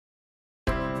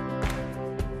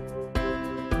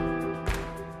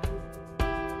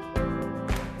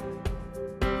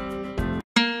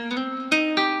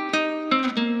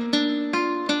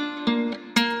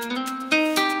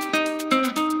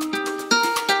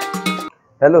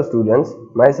Hello students,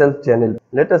 myself Chanil.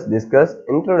 Let us discuss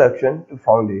Introduction to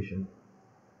Foundation.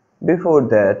 Before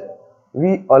that,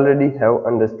 we already have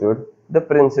understood the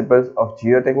principles of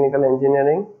geotechnical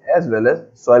engineering as well as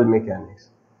soil mechanics.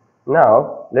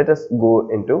 Now, let us go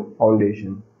into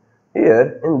foundation.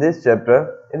 Here in this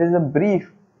chapter, it is a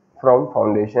brief from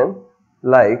foundation,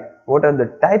 like what are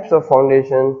the types of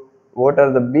foundation, what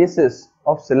are the basis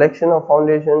of selection of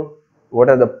foundation, what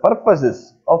are the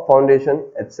purposes of foundation,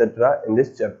 etc. in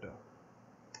this chapter.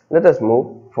 Let us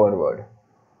move forward.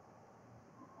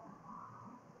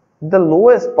 The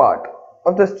lowest part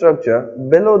of the structure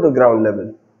below the ground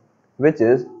level, which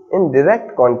is in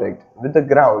direct contact with the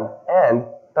ground and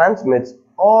transmits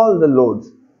all the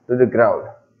loads to the ground,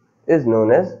 is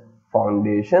known as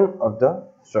foundation of the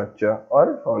structure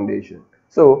or foundation.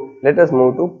 So let us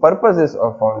move to purposes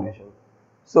of foundation.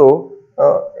 So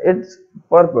its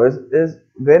purpose is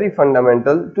very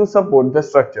fundamental to support the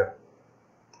structure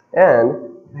and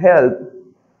help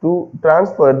to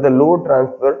transfer the load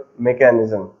transfer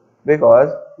mechanism,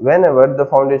 because whenever the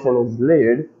foundation is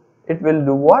laid, it will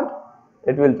do what?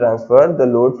 It will transfer the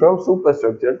load from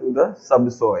superstructure to the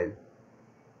subsoil.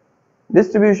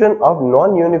 Distribution of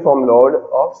non-uniform load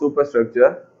of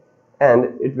superstructure,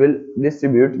 and it will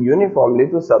distribute uniformly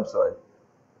to subsoil,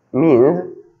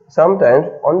 means sometimes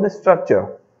on the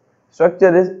structure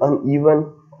is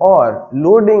uneven or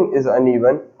loading is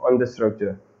uneven on the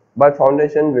structure, but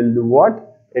foundation will do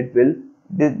what? It will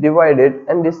divide it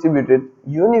and distribute it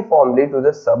uniformly to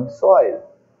the subsoil.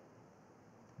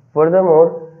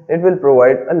 Furthermore, it will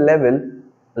provide a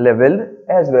leveled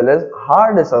as well as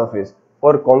hard surface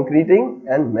for concreting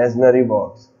and masonry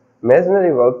works.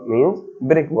 Masonry work means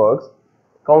brickworks.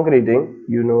 Concreting,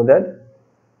 you know that,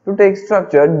 to take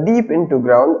structure deep into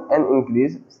ground and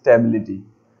increase stability.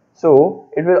 So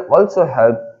it will also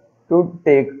help to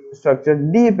take structure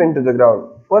deep into the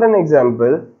ground. For an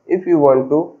example, if you want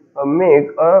to make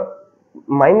a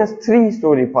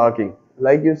 -3-story parking,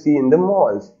 like you see in the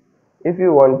malls, if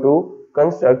you want to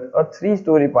construct a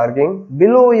 3-story parking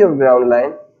below your ground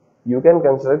line, you can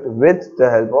construct with the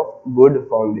help of good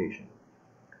foundation.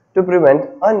 To prevent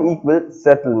unequal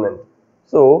settlement.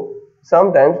 So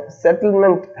sometimes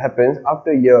settlement happens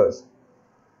after years.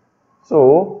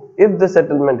 So if the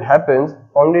settlement happens,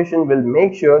 foundation will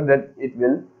make sure that it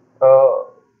will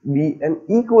be an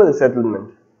equal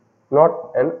settlement,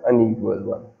 not an unequal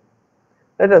one.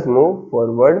 Let us move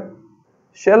forward.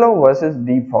 Shallow versus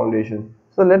deep foundation.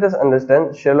 So let us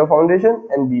understand shallow foundation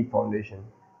and deep foundation.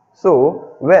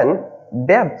 So when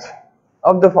depth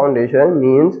of the foundation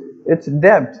means its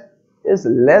depth is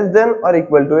less than or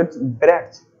equal to its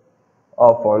breadth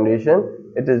of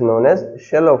foundation, it is known as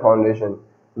shallow foundation.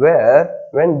 Where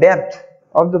when depth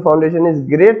of the foundation is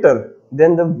greater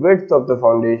than the width of the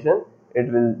foundation, it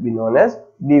will be known as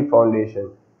deep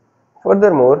foundation.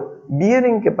 Furthermore,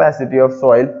 bearing capacity of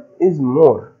soil is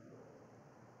more.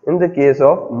 In the case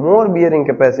of more bearing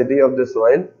capacity of the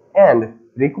soil and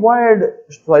required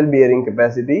soil bearing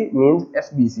capacity means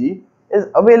SBC is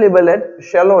available at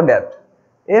shallow depth.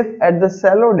 If at the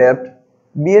shallow depth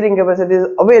bearing capacity is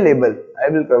available,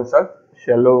 I will construct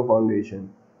shallow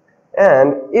foundation.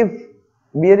 And if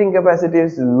bearing capacity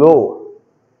is low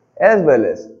as well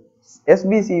as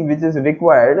SBC, which is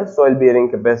required soil bearing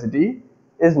capacity,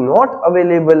 is not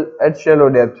available at shallow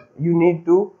depth, you need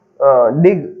to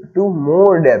dig to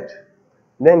more depth,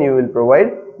 then you will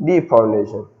provide deep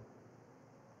foundation.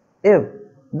 If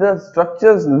the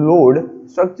structure's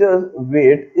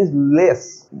weight is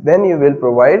less, then you will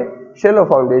provide shallow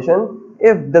foundation.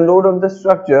 If the load of the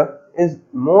structure is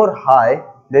more high,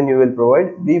 then you will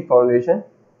provide deep foundation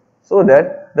so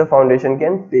that the foundation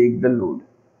can take the load.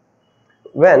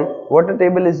 When water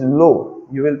table is low,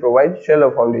 you will provide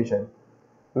shallow foundation,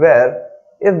 where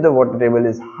if the water table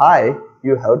is high,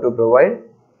 you have to provide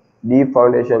deep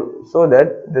foundation so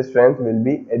that the strength will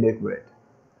be adequate.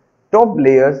 Top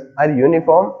layers are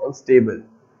uniform and stable.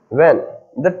 When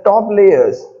the top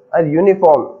layers are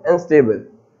uniform and stable,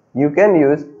 you can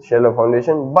use shallow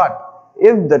foundation, but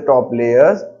if the top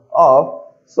layers of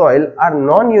soil are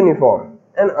non-uniform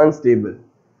and unstable,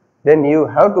 then you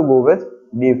have to go with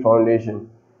deep foundation.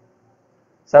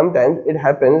 Sometimes it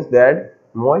happens that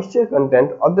moisture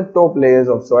content of the top layers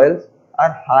of soils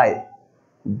are high.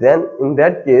 Then in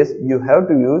that case you have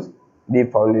to use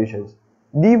deep foundations.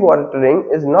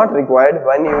 Dewatering is not required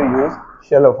when you use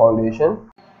shallow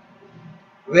foundation,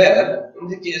 where in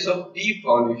the case of deep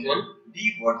foundation,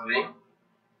 dewatering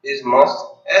is must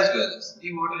as well as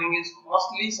dewatering is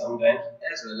costly sometimes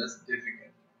as well as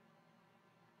difficult.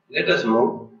 Let us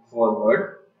move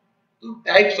forward to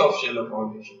types of shallow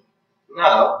foundation.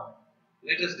 Now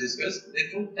let us discuss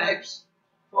different types.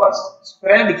 First,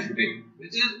 spread footing,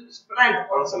 which is spread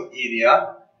on some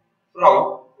area.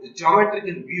 From a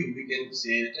geometrical view, we can say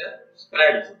it a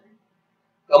spread footing.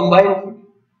 Combined footing.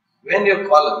 When your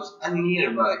columns are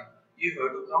nearby, you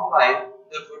have to combine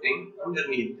the footing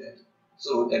underneath that.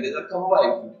 So that is a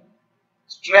combined footing.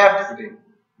 Strap footing.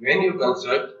 When you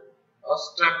construct a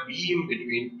strap beam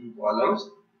between two columns,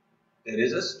 there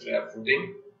is a strap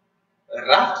footing. A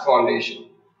raft foundation.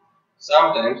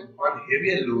 Sometimes on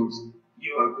heavier loads,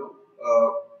 you have to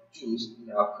choose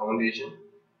raft foundation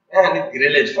and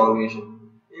grillage foundation.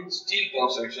 In steel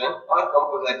construction or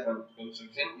composite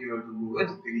construction, you have to go with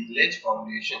grillage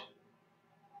foundation.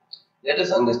 Let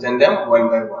us understand them one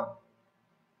by one.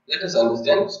 Let us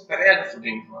understand spread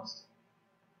footing first.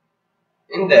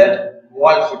 In that,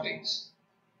 wall footings.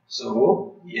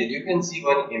 So here you can see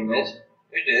one image.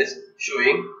 It is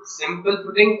showing simple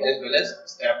footing as well as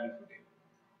stabbed footing.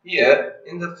 Here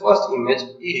in the first image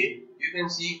A, you can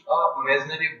see a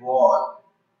masonry wall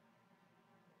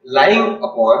lying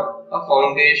upon a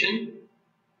foundation,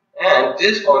 and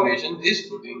this foundation, this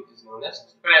footing is known as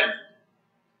spread footing.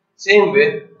 Same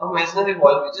way, a masonry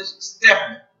wall which is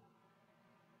stepped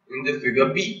in the figure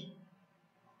B.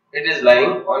 It is lying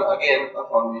on again a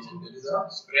foundation, that is a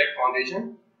spread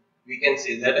foundation. We can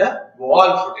say that a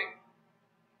wall footing.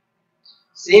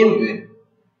 Same way,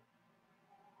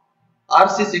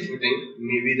 RCC footing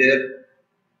may be there.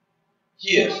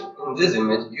 Here in this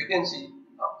image, you can see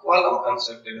a column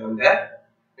constructed on that.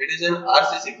 It is an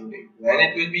RCC footing. When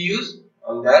it will be used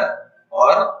under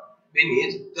or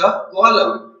beneath the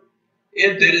column.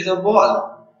 If there is a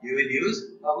wall, you will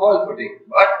use a wall footing.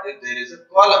 But if there is a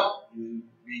column, you will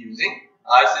be using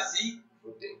RCC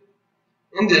footing.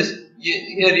 In this,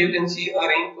 here you can see a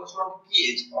reinforcement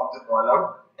cage of the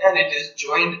column, and it is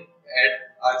joined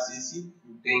at RCC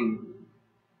footing.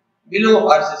 Below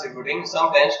RCC footing,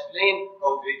 sometimes plain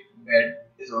concrete bed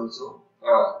is also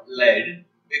laid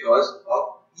because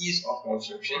of ease of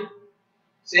construction.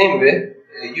 Same way,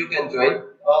 you can join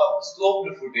a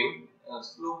sloped footing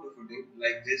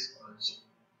like this also.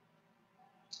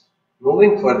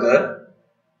 Moving further,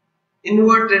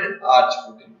 inverted arch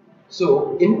footing.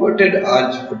 So, inverted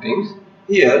arch footings,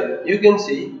 here you can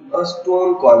see a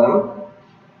stone column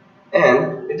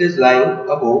and it is lying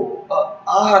above a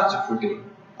arch footing.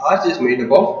 Arch is made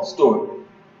up of stone.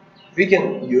 We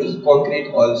can use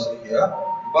concrete also here,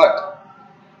 but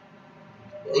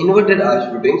inverted arch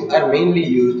footings are mainly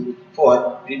used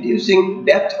for reducing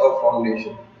depth of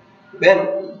foundation. When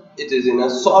it is in a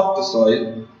soft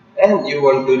soil and you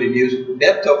want to reduce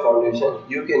depth of foundation,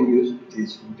 you can use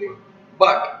this footing.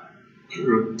 But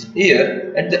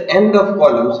here at the end of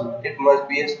columns, it must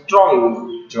be a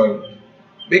strong joint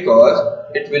because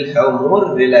it will have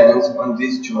more reliance on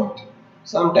this joint.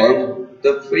 Sometimes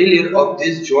the failure of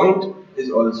this joint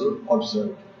is also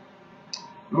observed.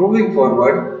 Moving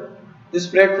forward, the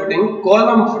spread footing,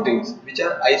 column footings, which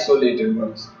are isolated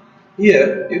ones.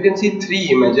 Here you can see three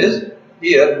images.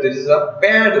 Here there is a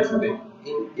paired footing.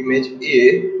 In image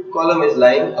A, column is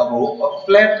lying above a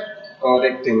flat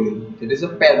rectangle. That is a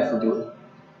paired footing.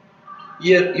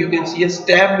 Here you can see a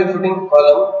stabbed footing.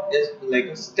 Column is like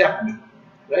a stabbed,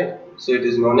 right? So it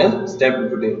is known as stabbed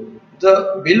footing.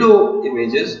 The below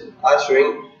images are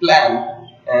showing plan,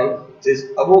 and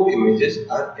these above images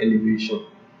are elevation.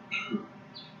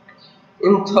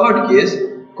 In third case,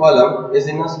 column is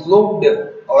in a sloped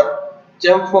or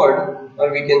chamfered,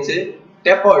 or we can say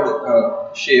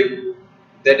tapered shape,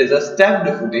 that is a stabbed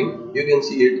footing. You can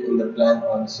see it in the plan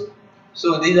also.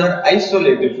 So these are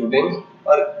isolated footings,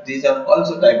 or these are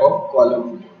also type of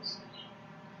column footings.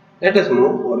 Let us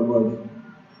move forward.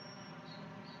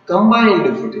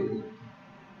 Combined footing.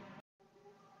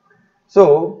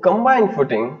 So combined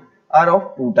footing are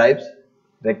of two types: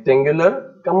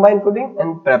 rectangular combined footing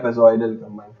and trapezoidal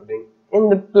combined footing. In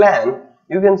the plan,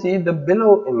 you can see the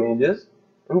below images.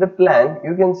 In the plan,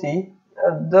 you can see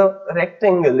the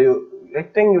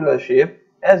rectangular shape,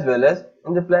 as well as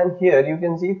in the plan here you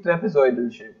can see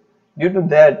trapezoidal shape. Due to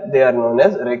that, they are known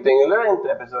as rectangular and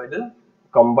trapezoidal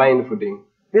combined footing.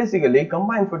 Basically,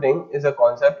 combined footing is a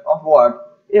concept of what?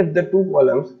 If the two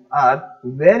columns are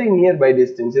very nearby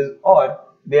distances or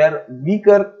they are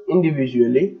weaker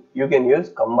individually, you can use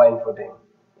combined footing.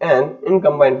 And in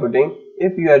combined footing,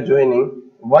 if you are joining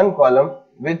one column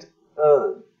with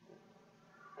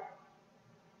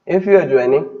if you are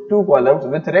joining two columns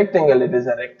with rectangle, it is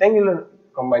a rectangular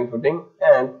combined footing,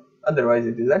 and otherwise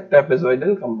it is a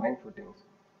trapezoidal combined footing.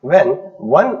 When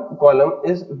one column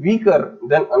is weaker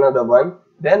than another one,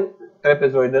 then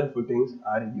trapezoidal footings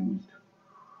are used.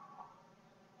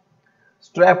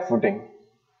 Strap footing.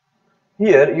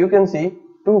 Here you can see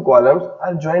two columns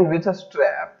are joined with a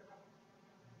strap,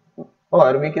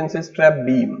 or we can say strap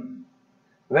beam.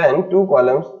 When two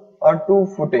columns or two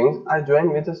footings are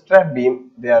joined with a strap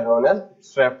beam, they are known as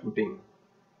strap footing.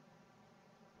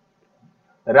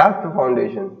 Raft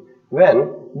foundation. When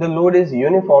the load is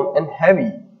uniform and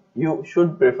heavy, you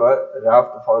should prefer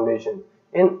raft foundation.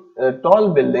 In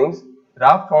tall buildings,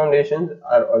 raft foundations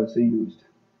are also used.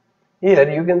 Here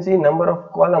you can see number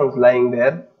of columns lying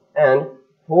there, and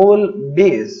whole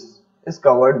base is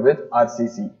covered with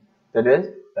RCC. That is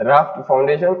raft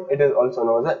foundation. It is also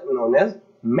known as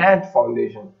mat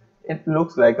foundation. It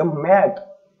looks like a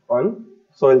mat on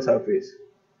soil surface.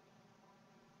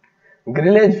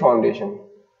 Grillage foundation.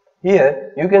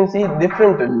 Here you can see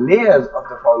different layers of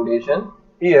the foundation.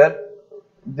 Here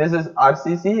this is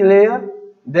RCC layer,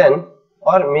 then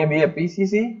or maybe a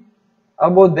PCC.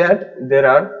 Above that there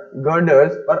are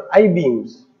girders or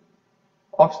I-beams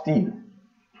of steel.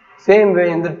 Same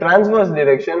way in the transverse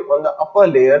direction on the upper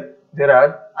layer there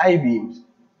are I-beams,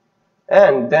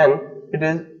 and then it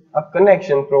is a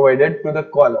connection provided to the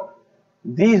column.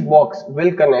 These blocks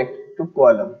will connect to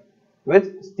column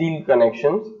with steel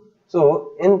connections.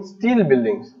 So in steel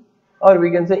buildings, or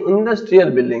we can say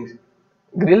industrial buildings,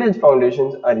 grillage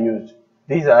foundations are used.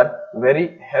 These are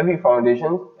very heavy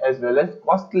foundations as well as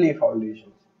costly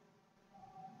foundations.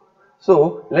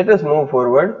 So let us move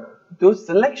forward to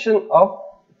selection of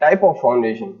type of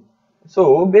foundation.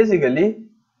 So basically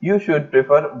you should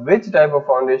prefer which type of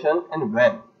foundation and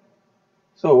when.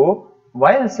 So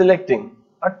while selecting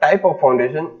a type of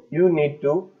foundation, you need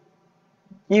to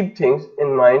keep things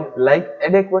in mind like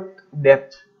adequate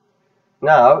depth.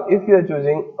 Now if you are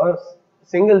choosing a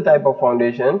single type of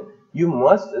foundation, you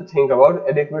must think about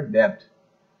adequate depth.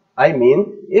 I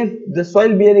mean, if the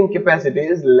soil bearing capacity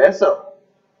is lesser,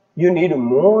 you need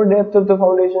more depth of the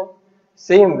foundation.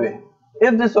 Same way,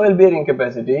 if the soil bearing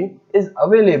capacity is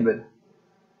available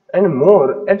and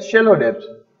more at shallow depth,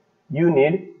 you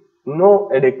need no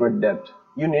adequate depth.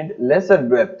 You need lesser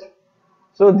depth.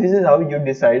 So this is how you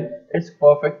decide its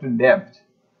perfect depth.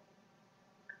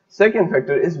 Second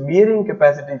factor is bearing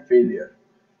capacity failure.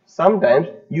 Sometimes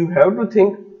you have to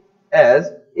think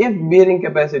as if bearing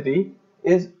capacity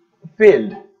is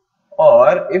failed,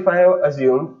 or if I have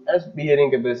assumed as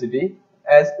bearing capacity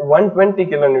as 120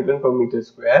 kilonewton per meter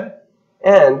square,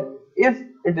 and if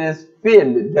it is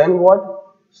failed, then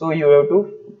what? So you have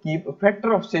to keep a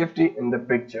factor of safety in the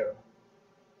picture.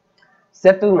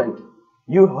 Settlement.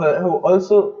 You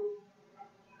also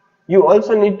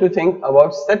need to think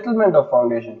about settlement of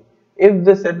foundation. If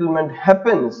the settlement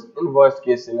happens in worst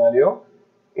case scenario,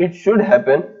 it should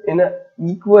happen in an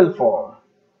equal form.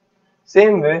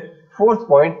 Same way, fourth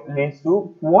point leads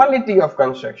to quality of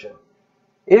construction.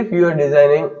 If you are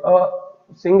designing a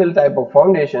single type of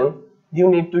foundation, you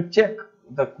need to check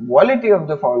the quality of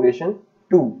the foundation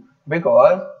too,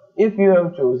 because if you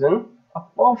have chosen a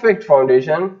perfect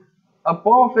foundation, a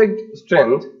perfect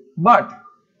strength, but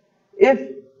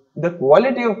if the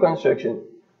quality of construction,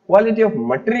 quality of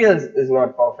materials is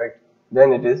not perfect,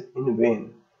 then it is in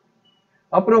vain.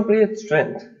 Appropriate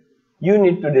strength. You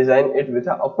need to design it with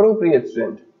an appropriate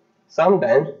strength.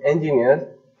 Sometimes engineers,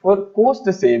 for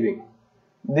cost saving,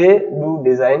 they do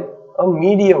design a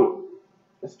medium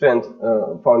strength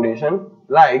foundation.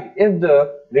 Like if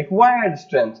the required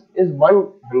strength is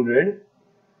 100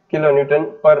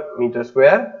 kilonewton per meter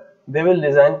square, they will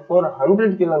design for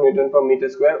 100 kilonewton per meter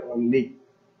square only.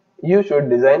 You should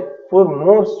design for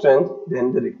more strength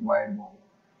than the required one.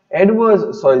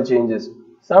 Adverse soil changes.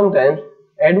 Sometimes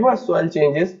adverse soil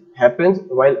changes happens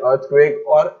while earthquake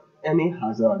or any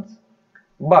hazards.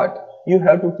 But you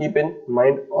have to keep in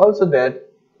mind also that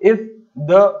if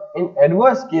in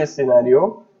adverse case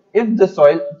scenario, if the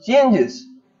soil changes,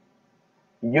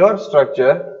 your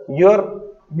structure, your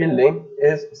building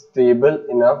is stable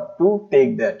enough to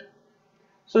take that.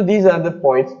 So these are the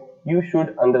points you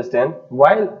should understand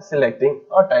while selecting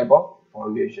a type of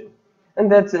foundation.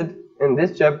 And that's it in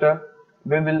this chapter.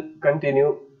 We will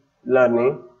continue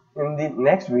learning in the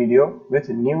next video with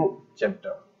a new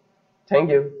chapter. Thank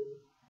you.